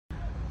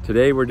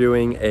Today we're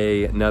doing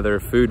another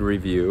food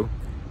review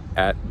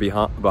at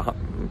Bahama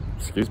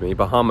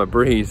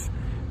Breeze.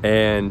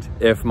 And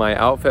if my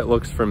outfit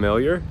looks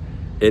familiar,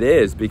 it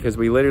is, because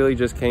we literally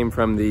just came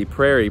from the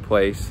Prairie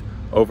place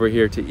over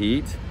here to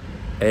eat.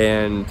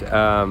 And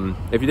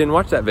if you didn't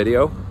watch that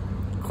video,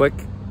 click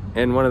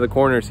in one of the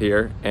corners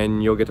here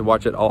and you'll get to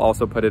watch it. I'll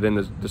also put it in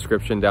the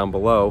description down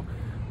below.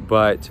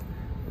 But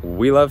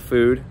we love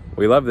food.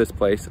 We love this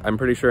place. I'm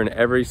pretty sure in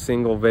every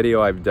single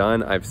video I've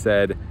done, I've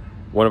said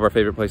one of our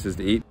favorite places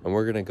to eat. And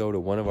we're gonna go to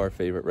one of our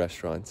favorite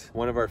restaurants.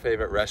 One of our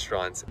favorite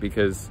restaurants,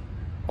 because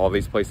all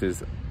these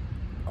places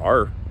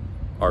are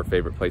our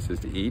favorite places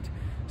to eat.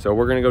 So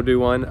we're gonna go do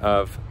one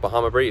of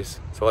Bahama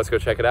Breeze. So let's go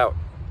check it out.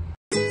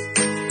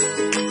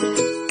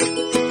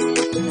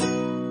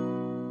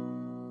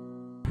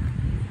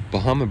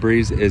 Bahama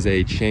Breeze is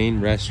a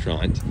chain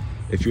restaurant.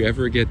 If you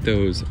ever get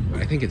those,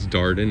 I think it's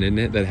Darden, isn't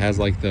it? That has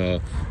like the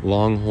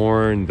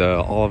Longhorn,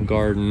 the Olive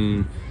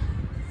Garden,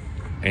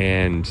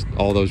 and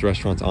all those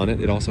restaurants on it.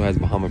 It also has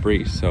Bahama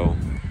Breeze, so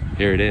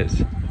here it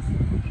is.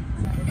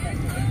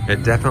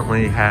 It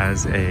definitely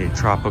has a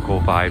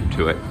tropical vibe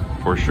to it,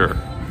 for sure.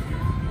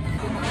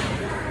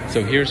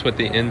 So here's what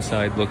the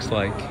inside looks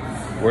like.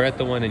 We're at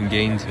the one in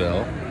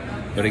Gainesville,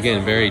 but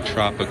again, very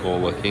tropical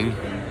looking.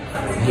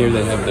 Here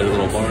they have their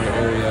little bar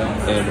area,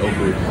 and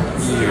over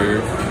here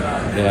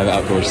they have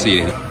outdoor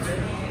seating.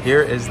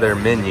 Here is their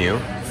menu.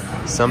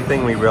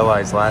 Something we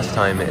realized last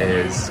time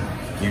is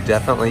you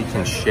definitely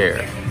can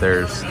share.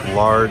 There's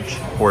large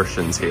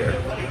portions here.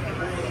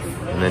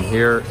 And then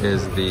here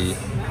is the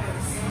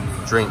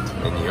drink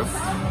menu.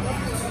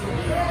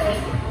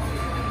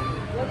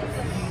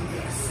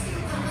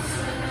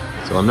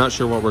 So I'm not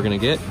sure what we're gonna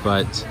get,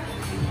 but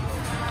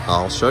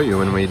I'll show you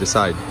when we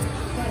decide.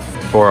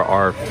 For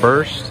our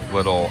first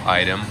little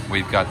item,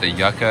 we've got the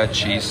yucca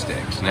cheese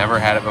sticks. Never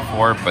had it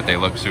before, but they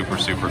look super,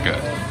 super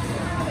good.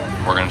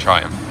 We're gonna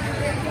try them.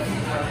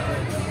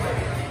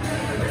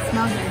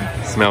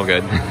 Smell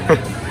good.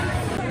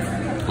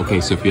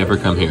 Okay, so if you ever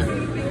come here,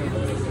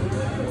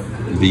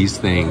 these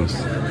things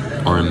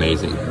are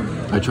amazing.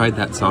 I tried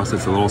that sauce.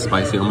 It's a little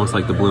spicy, almost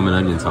like the bloomin'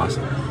 onion sauce.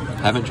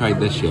 Haven't tried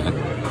this yet.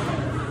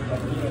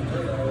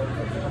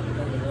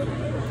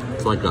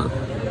 It's like a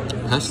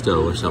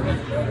pesto or something.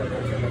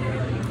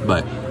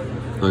 But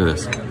look at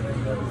this.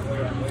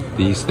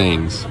 These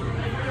things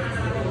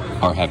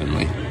are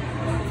heavenly.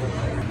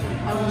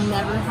 I will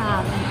never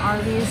have an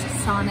Arby's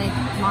Sonic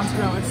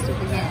mozzarella stick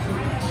again.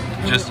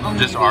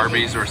 Just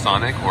Arby's or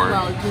Sonic, or?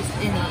 Well, just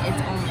any.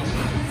 It's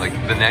only. Like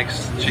the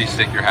next cheese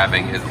stick you're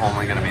having is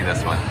only gonna be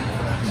this one.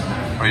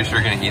 Are you sure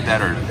you're gonna eat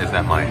that, or is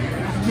that mine?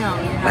 No,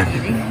 you're not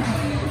eating.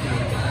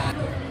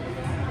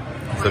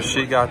 So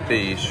she got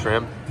the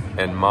shrimp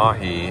and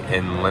mahi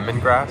in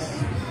lemongrass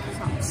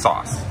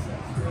sauce.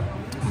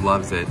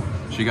 Loves it.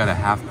 She got a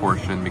half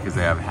portion because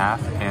they have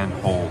half and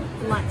whole,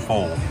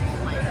 full,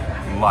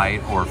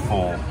 light or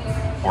full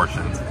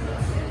portions.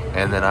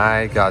 And then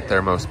I got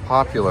their most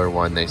popular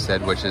one, they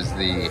said, which is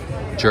the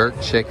jerk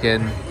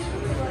chicken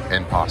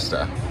and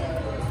pasta.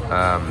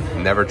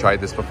 Never tried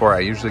this before.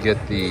 I usually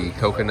get the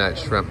coconut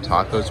shrimp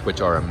tacos,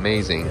 which are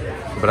amazing,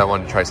 but I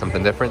wanted to try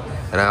something different.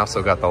 And I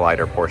also got the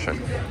lighter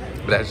portion.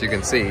 But as you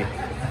can see,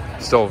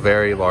 still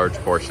very large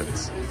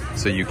portions,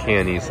 so you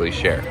can easily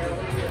share.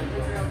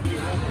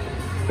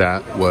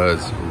 That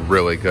was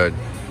really good.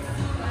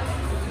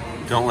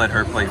 Don't let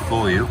her plate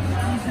fool you.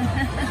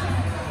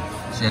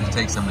 She had to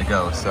take some to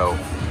go, so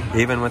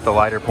even with the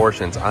lighter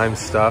portions, I'm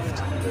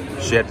stuffed.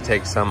 She had to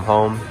take some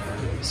home,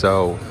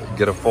 so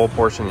get a full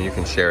portion and you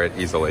can share it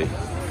easily.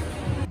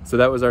 So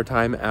that was our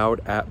time out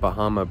at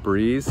Bahama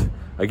Breeze.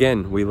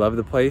 Again, we love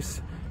the place.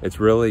 It's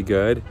really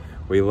good.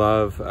 We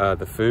love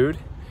the food,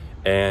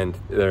 and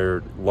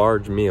they're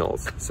large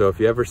meals. So if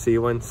you ever see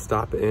one,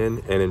 stop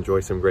in and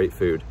enjoy some great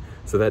food.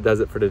 So that does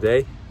it for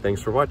today.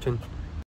 Thanks for watching.